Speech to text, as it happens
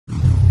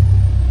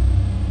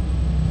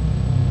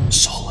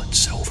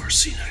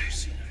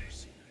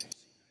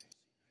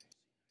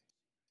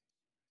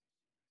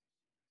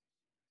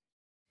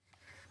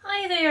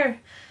Hi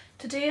there!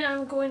 Today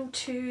I'm going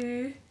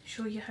to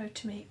show you how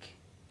to make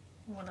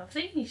one of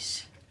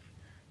these.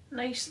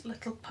 Nice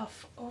little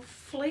puff of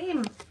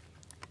flame.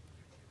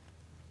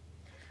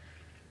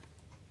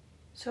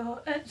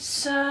 So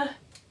it's a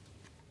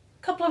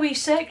couple of wee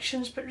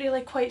sections but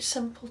really quite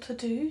simple to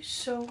do,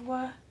 so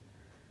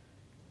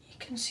you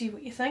can see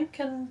what you think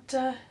and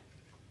see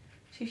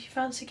if you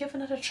fancy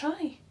giving it a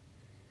try.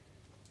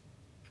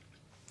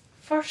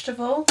 First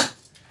of all,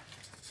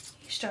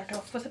 you start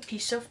off with a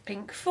piece of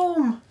pink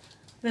foam.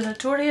 The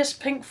notorious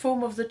pink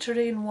foam of the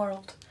terrain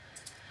world.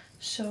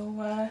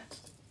 So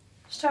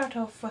start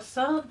off with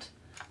that,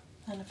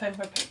 and I found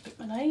where I put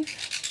my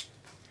knife.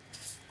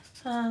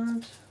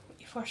 And what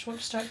you first want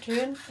to start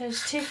doing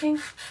is taking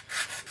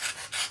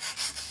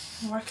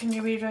and working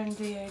your way around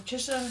the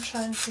edges and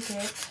trying to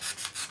get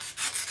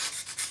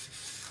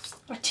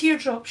a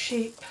teardrop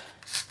shape,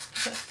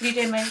 a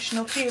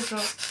three-dimensional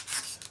teardrop.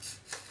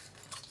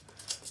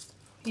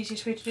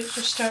 Easiest way to do it is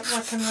just start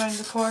working around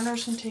the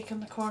corners and taking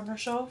the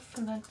corners off,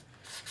 and then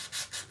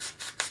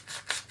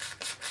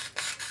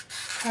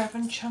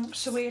carving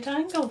chunks away at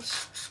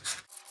angles.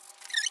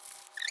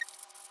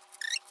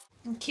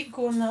 And keep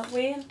going that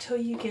way until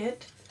you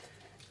get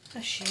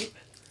a shape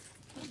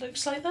that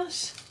looks like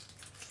this.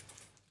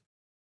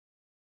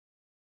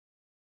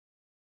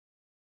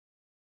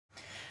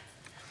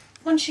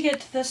 Once you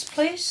get to this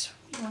place,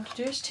 what you want to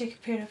do is take a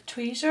pair of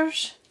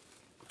tweezers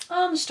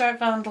and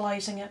start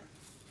vandalising it.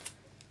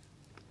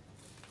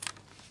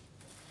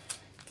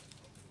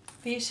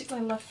 Basically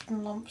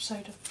lifting lumps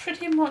out of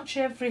pretty much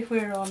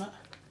everywhere on it.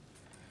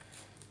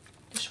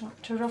 Just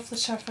want to rough the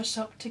surface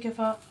up to give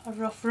a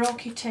rough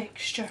rocky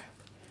texture.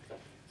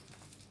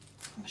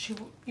 What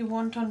you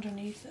want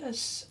underneath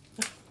is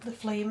the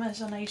flame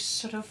is a nice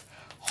sort of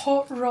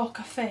hot rock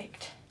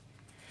effect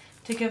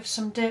to give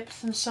some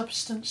depth and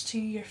substance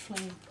to your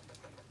flame.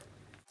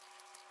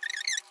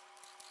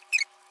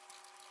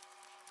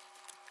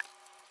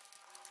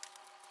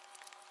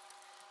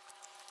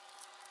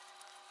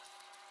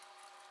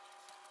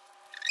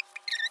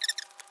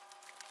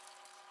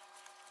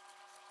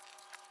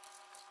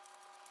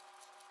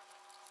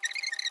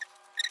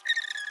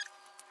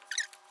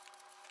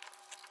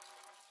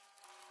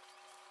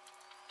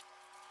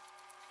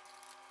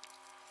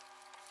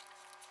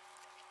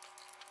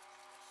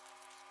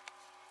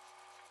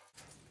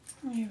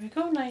 There we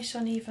go, nice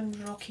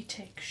uneven rocky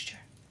texture.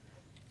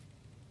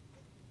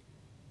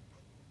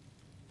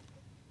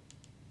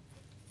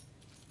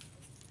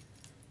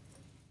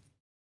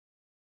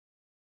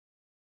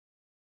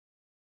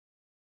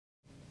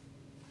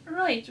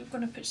 Right, we're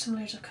going to put some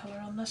layers of colour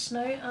on this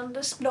now, and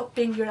this not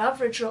being your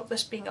average rock,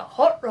 this being a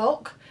hot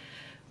rock,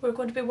 we're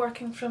going to be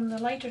working from the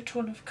lighter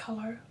tone of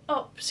colour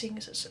up, seeing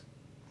as it's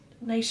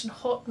nice and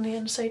hot on the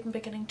inside and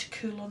beginning to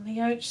cool on the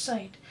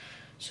outside.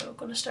 So we're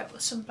going to start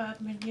with some Bad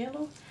Moon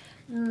Yellow.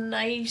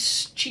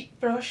 Nice cheap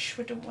brush.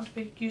 We don't want to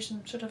be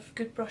using sort of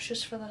good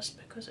brushes for this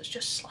because it's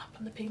just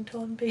slapping the paint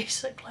on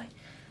basically.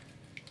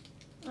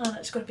 And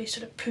it's going to be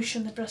sort of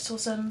pushing the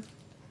bristles in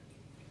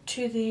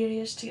to the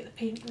areas to get the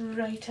paint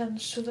right in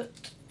so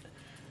that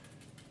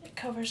it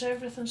covers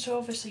everything. So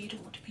obviously you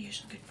don't want to be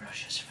using good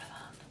brushes for that.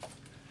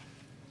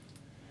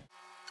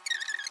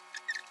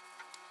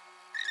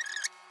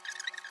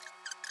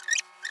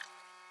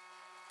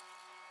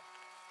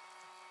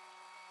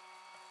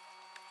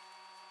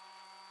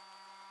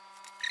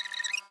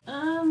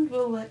 And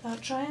we'll let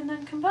that dry and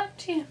then come back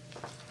to you.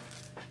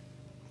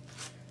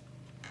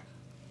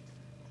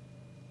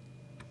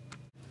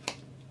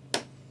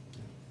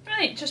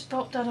 Right, just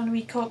pop that on a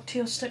wee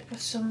cocktail stick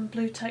with some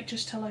blue tack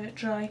just to allow it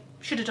dry.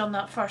 Should have done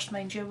that first,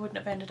 mind you, I wouldn't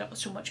have ended up with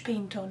so much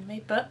paint on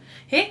me, but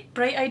hey,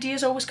 bright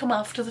ideas always come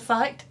after the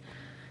fact.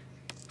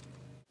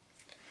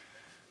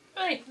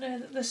 Right, now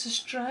that this is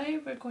dry,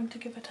 we're going to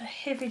give it a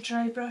heavy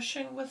dry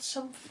brushing with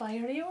some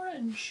fiery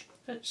orange.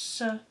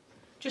 It's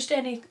just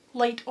any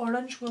light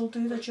orange will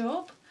do the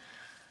job.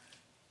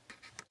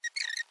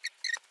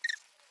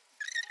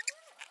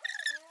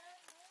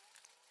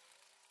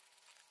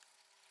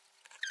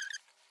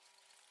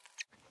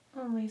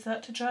 And leave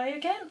that to dry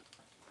again.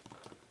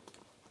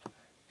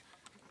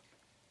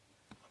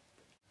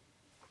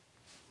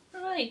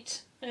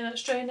 Right, now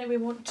that's dry. Now we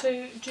want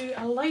to do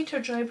a lighter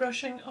dry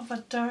brushing of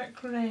a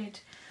dark red.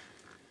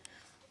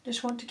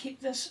 Just want to keep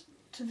this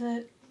to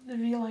the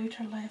real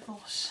outer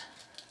levels.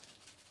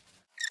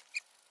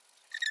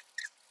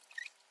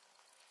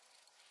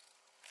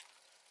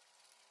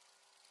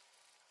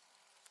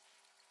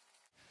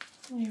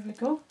 There we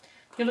go.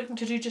 If you're looking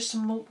to do just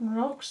some molten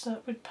rocks,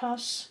 that would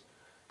pass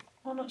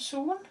on its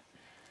own,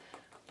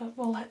 but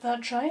we'll let that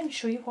dry and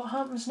show you what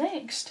happens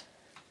next.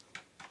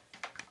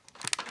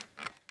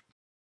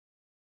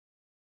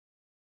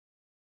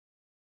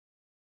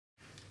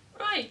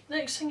 Right,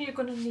 next thing you're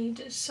going to need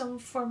is some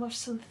form of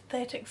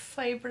synthetic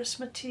fibrous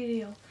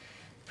material,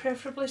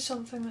 preferably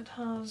something that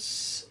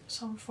has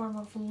some form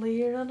of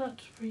layer in it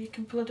where you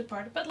can pull it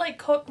apart, a bit like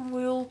cotton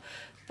wool,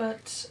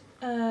 but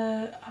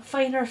a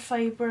finer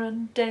fibre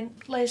and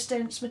less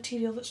dense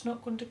material that's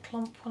not going to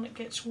clump when it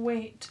gets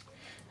wet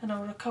and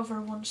I'll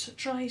recover once it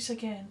dries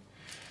again.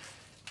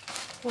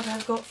 What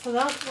I've got for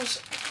that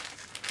was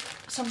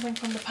something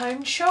from the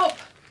pound shop.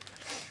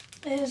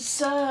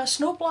 Is a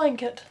snow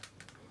blanket,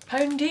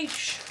 £1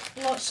 each,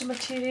 lots of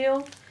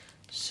material,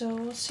 so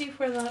we'll see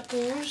where that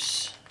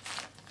goes,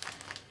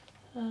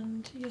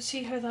 and you'll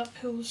see how that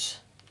pulls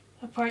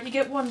apart. You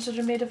get ones that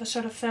are made of a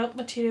sort of felt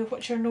material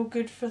which are no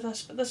good for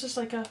this, but this is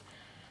like a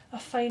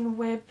fine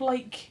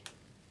web-like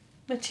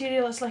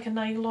material. It's like a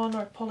nylon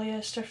or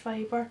polyester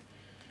fibre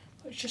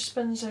which just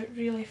spins out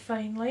really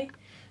finely,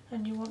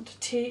 and you want to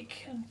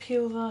take and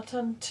peel that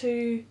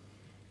into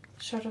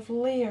sort of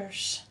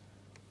layers.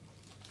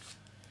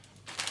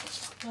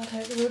 That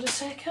out the road a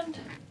second.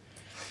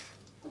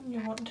 What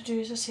you're wanting to do,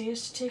 as I say,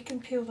 is to take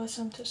and peel this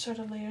into sort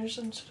of layers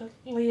and sort of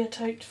lay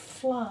it out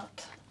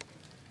flat.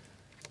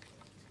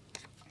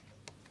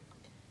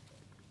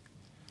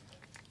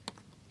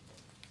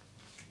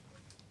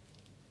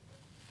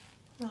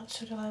 That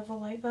sort of level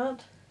like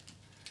that.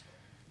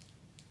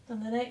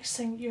 And the next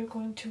thing you're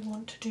going to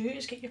want to do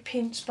is get your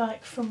paints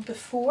back from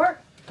before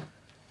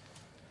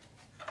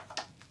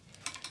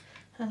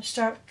and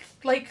start,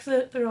 like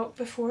the rock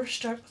before,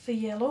 start with the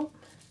yellow.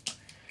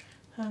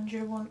 And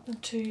you're wanting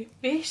to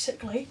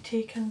basically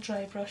take and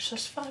dry brush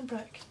this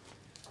fabric.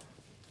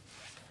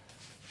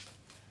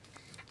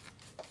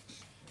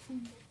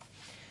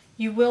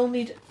 You will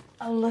need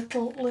a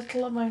little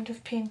amount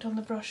of paint on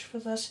the brush for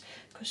this,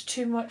 because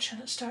too much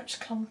and it starts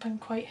clumping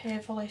quite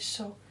heavily,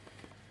 so,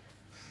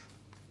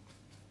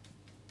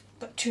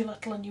 but too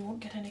little and you won't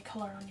get any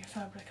colour on your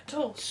fabric at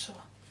all, so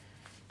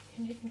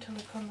you need to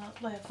look on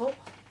that level.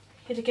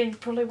 Here again, you're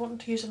probably wanting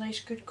to use a nice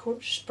good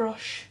coarse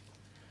brush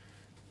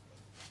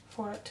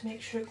for it to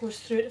make sure it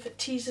goes through it. If it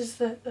teases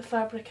the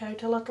fabric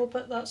out a little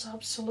bit, that's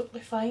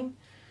absolutely fine.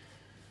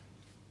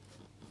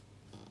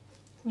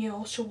 You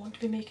also want to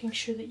be making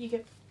sure that you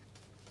get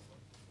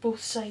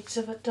both sides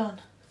of it done,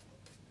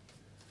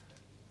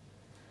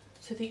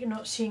 so that you're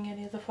not seeing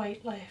any of the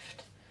white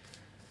left.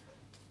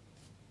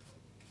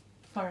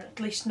 Or at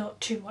least not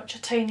too much.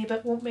 A tiny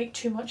bit won't make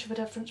too much of a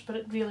difference, but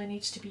it really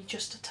needs to be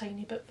just a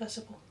tiny bit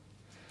visible.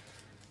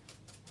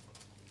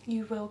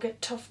 You will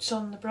get tufts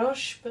on the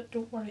brush, but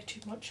don't worry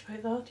too much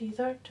about that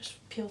either,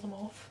 just peel them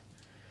off.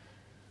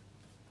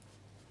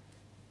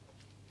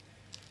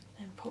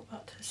 Then pop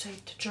that to the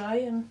side to dry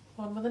and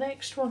on with the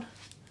next one.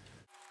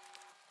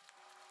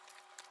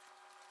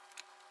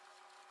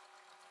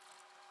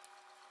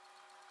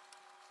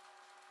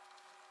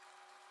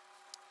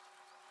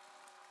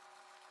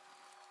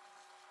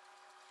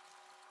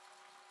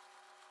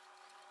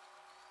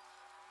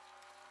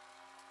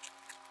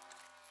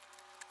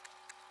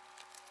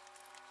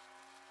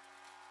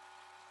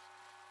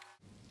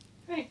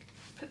 Right,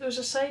 put those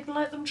aside and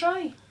let them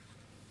dry.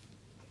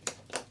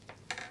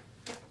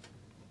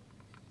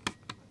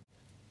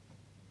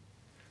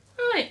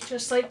 Right,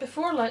 just like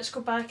before, let's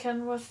go back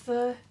in with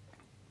the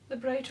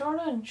bright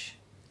orange.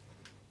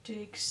 Do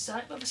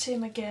exactly the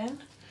same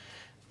again,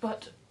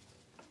 but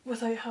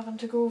without having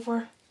to go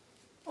over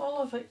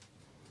all of it.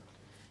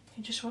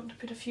 You just want to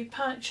put a few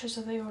patches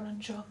of the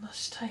orange on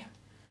this time.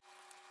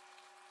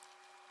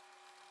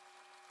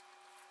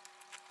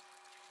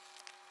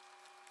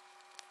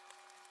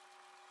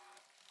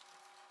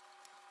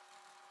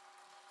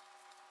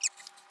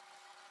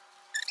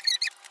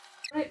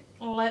 Right,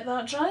 let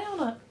that dry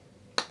on it.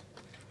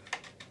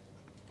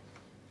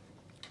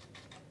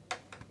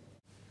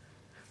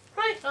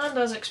 Right, and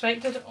as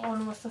expected,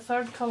 on with the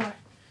third colour.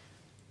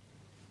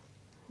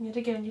 Yet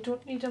again, you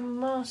don't need a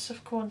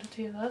massive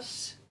quantity of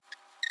this.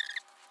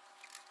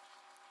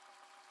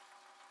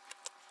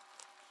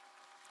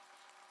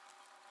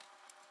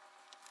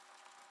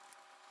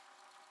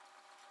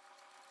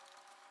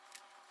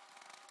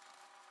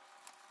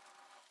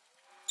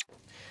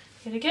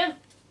 Yet again,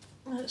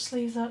 let's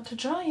leave that to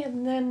dry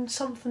and then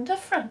something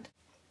different.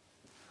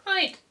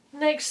 Right,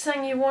 next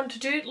thing you want to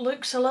do, it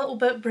looks a little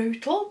bit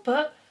brutal,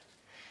 but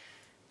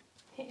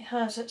it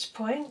has its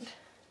point.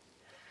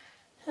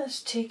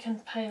 Is take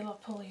and pile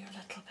up all your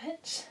little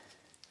bits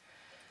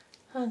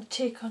and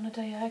take on a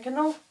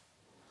diagonal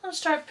and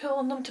start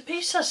pulling them to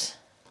pieces.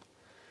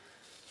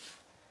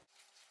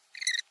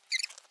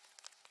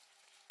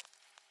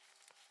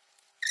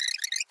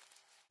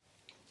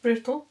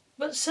 Brutal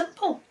but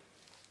simple.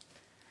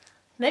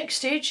 Next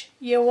stage,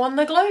 you want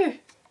the glue.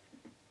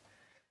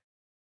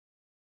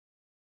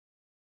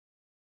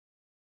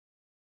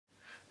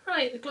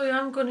 Right, the glue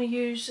I'm going to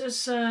use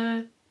is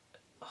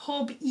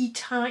Hob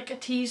E-Tack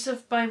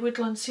adhesive by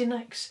Woodland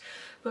Scenics,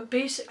 but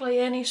basically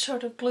any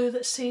sort of glue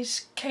that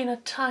stays kind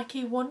of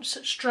tacky once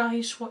it's dry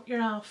is what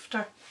you're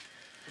after.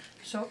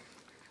 So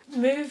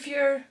move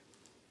your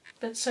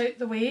bits out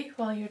the way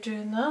while you're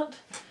doing that,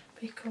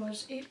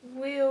 because it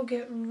will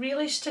get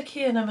really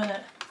sticky in a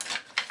minute.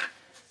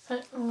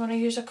 I'm going to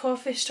use a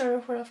coffee stirrer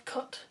where I've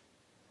cut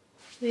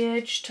the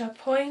edge to a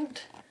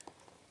point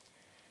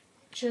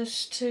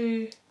just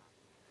to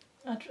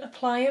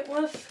apply it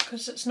with,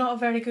 because it's not a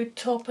very good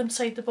top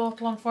inside the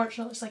bottle,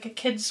 unfortunately. It's like a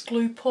kid's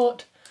glue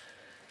pot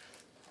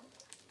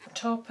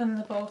top in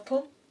the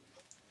bottle.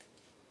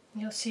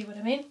 You'll see what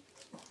I mean.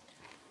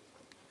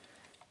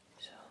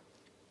 So,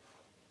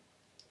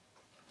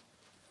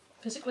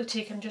 physically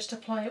taken, just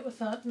apply it with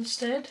that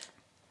instead.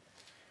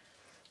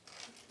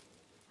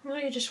 Now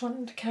you're just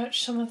wanting to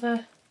catch some of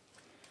the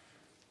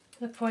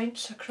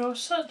points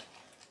across it.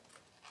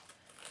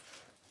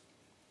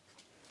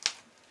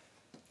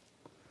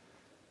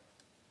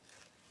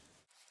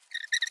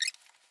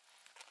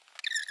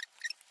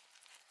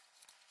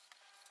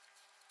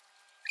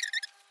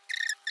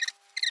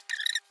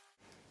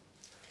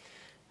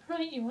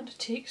 Right, you want to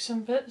take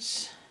some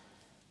bits,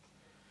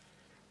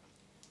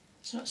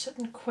 it's not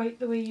sitting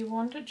quite the way you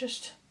want it,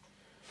 just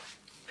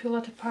pull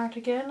it apart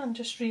again and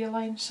just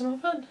realign some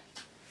of it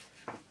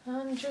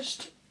and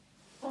just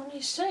on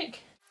your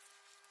stick.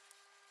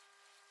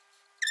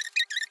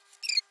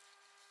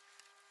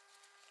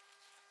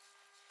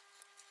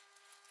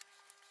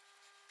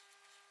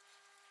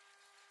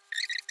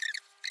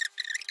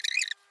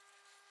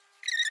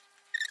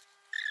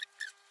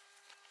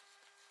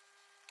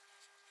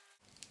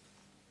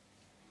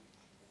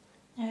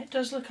 Now it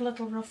does look a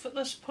little rough at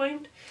this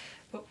point,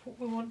 but what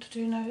we want to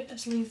do now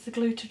is leave the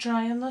glue to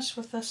dry on this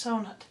with this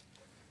on it,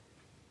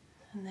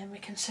 and then we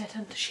can set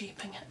into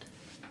shaping it.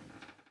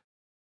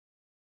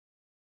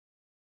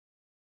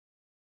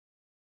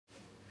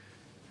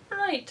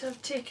 Right,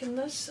 I've taken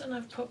this and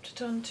I've popped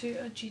it onto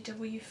a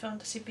GW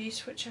Fantasy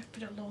base, which I've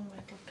put a long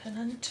metal pin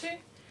into,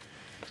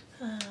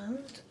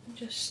 and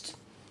just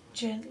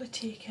gently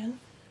taken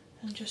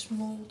and just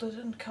moulded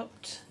and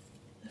cupped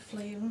the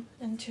flame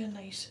into a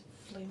nice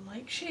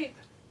flame-like shape.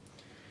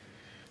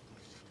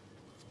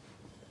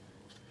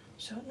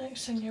 So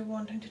next thing you're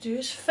wanting to do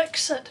is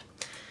fix it.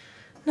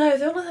 Now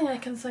the only thing I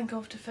can think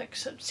of to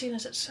fix it, seeing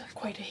as it's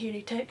quite a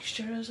hairy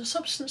texture, is a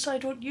substance I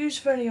don't use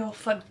very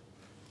often.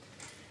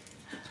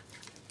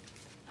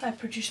 I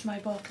produced my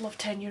bottle of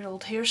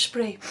 10-year-old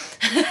hairspray.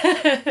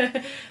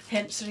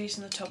 Hence the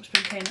reason the top's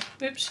been kind of,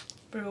 oops,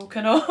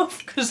 broken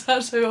off, because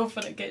that's how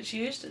often it gets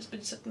used. It's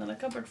been sitting in a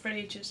cupboard for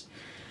ages.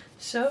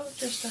 So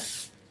just a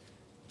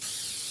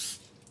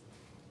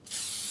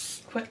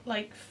quick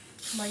light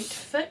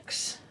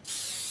fix.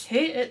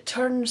 Hey, it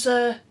turns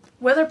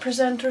weather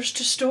presenters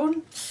to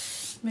stone.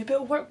 Maybe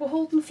it'll work with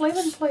holding flame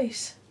in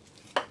place.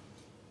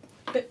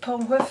 Bit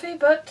pong whiffy,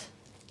 but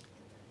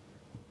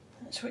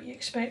that's what you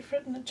expect for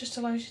it, and it just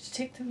allows you to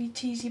take the wee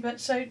teasy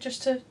bits out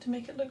just to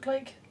make it look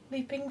like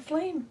leaping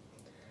flame.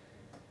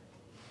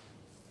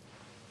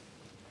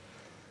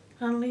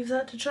 And leave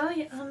that to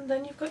dry, and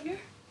then you've got your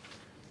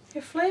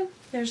flame.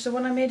 There's the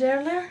one I made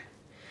earlier.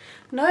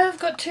 Now I've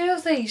got two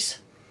of these.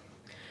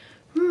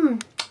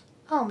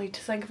 I'll need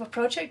to think of a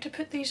project to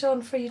put these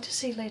on for you to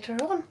see later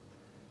on.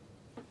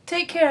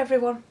 Take care,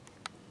 everyone.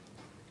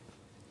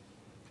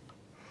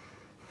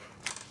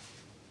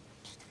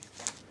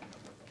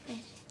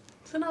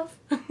 It's enough.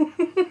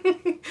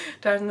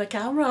 Turn the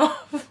camera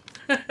off.